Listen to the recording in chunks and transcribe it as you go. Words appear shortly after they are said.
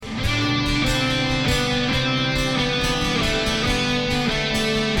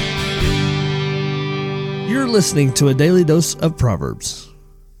You're listening to a daily dose of Proverbs.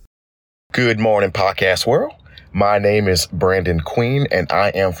 Good morning, podcast world. My name is Brandon Queen, and I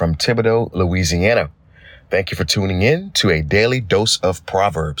am from Thibodaux, Louisiana. Thank you for tuning in to a daily dose of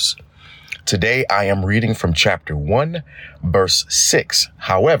Proverbs. Today, I am reading from chapter 1, verse 6.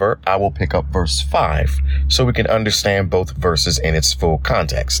 However, I will pick up verse 5 so we can understand both verses in its full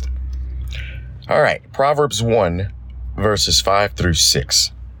context. All right, Proverbs 1, verses 5 through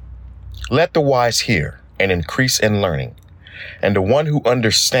 6. Let the wise hear and increase in learning, and the one who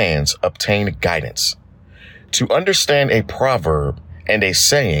understands obtain guidance. To understand a proverb and a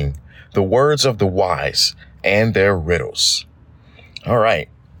saying, the words of the wise and their riddles. All right.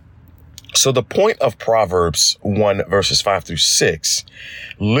 So the point of Proverbs 1 verses 5 through 6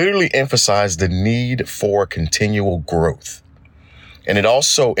 literally emphasizes the need for continual growth. And it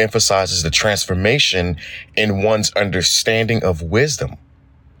also emphasizes the transformation in one's understanding of wisdom.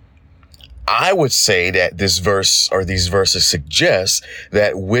 I would say that this verse or these verses suggest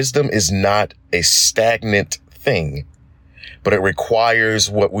that wisdom is not a stagnant thing, but it requires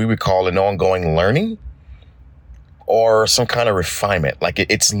what we would call an ongoing learning or some kind of refinement. Like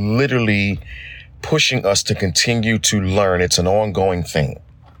it's literally pushing us to continue to learn. It's an ongoing thing.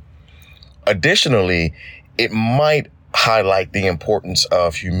 Additionally, it might highlight the importance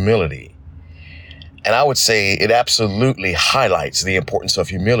of humility. And I would say it absolutely highlights the importance of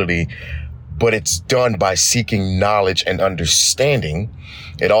humility, but it's done by seeking knowledge and understanding.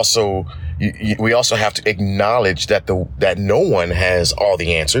 It also, we also have to acknowledge that no one has all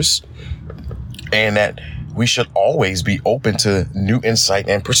the answers, and that we should always be open to new insight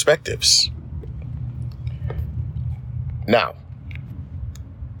and perspectives. Now,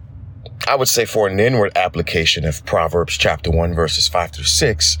 I would say for an inward application of Proverbs chapter 1, verses 5 through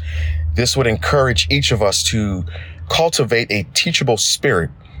 6, this would encourage each of us to cultivate a teachable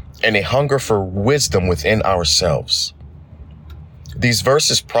spirit and a hunger for wisdom within ourselves. These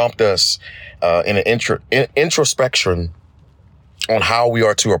verses prompt us in an introspection on how we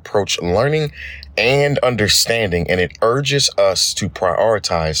are to approach learning and understanding, and it urges us to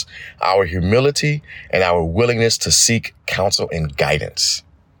prioritize our humility and our willingness to seek counsel and guidance.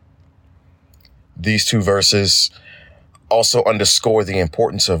 These two verses also underscore the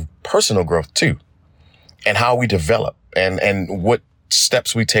importance of personal growth too, and how we develop and what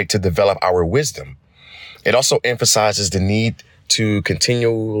steps we take to develop our wisdom. It also emphasizes the need to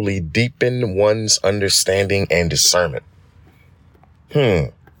continually deepen one's understanding and discernment.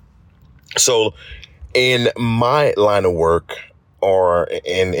 So in my line of work or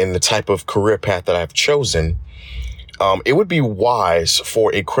in the type of career path that I've chosen, it would be wise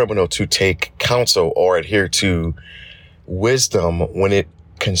for a criminal to take counsel or adhere to wisdom when it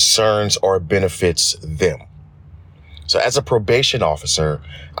concerns or benefits them. So as a probation officer,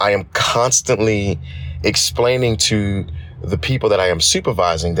 I am constantly explaining to the people that I am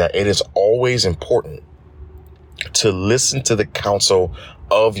supervising that it is always important to listen to the counsel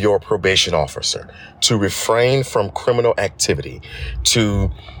of your probation officer, to refrain from criminal activity, to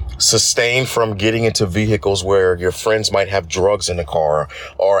sustain from getting into vehicles where your friends might have drugs in the car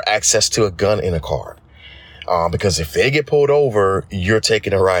or access to a gun in a car. Because if they get pulled over, you're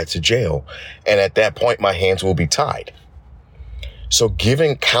taking a ride to jail. And at that point, my hands will be tied. So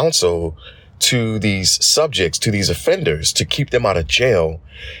giving counsel to these subjects, to these offenders, to keep them out of jail,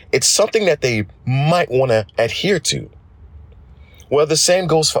 it's something that they might want to adhere to. Well, the same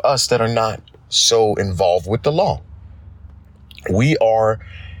goes for us that are not so involved with the law. We are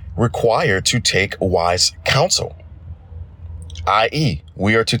required to take wise counsel, i.e.,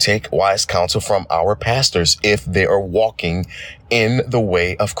 we are to take wise counsel from our pastors if they are walking in the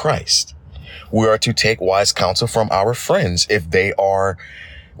way of Christ. We are to take wise counsel from our friends if they are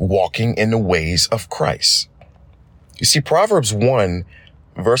walking in the ways of Christ. You see, Proverbs 1,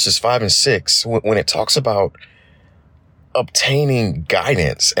 verses 5 and 6, when it talks about obtaining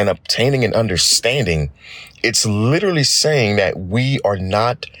guidance and obtaining an understanding, it's literally saying that we are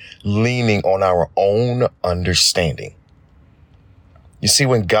not leaning on our own understanding. You see,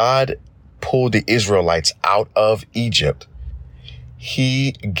 when God pulled the Israelites out of Egypt,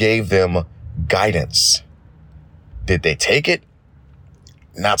 he gave them guidance. Did they take it?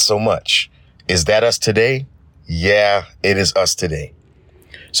 Not so much. Is that us today? Yeah, it is us today.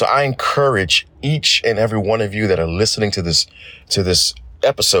 So I encourage each and every one of you that are listening to this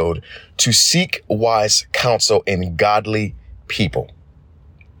episode to seek wise counsel in godly people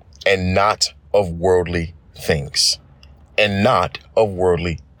and not of worldly things and not of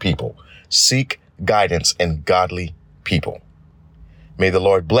worldly people. Seek guidance in godly people. May the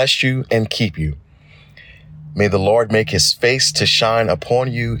Lord bless you and keep you. May the Lord make his face to shine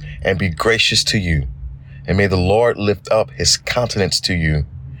upon you and be gracious to you. And may the Lord lift up his countenance to you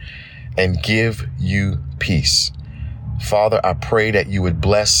and give you peace. Father, I pray that you would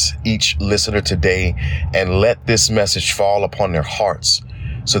bless each listener today and let this message fall upon their hearts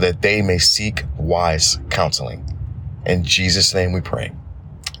so that they may seek wise counseling. In Jesus' name we pray.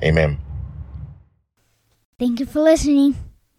 Amen. Thank you for listening.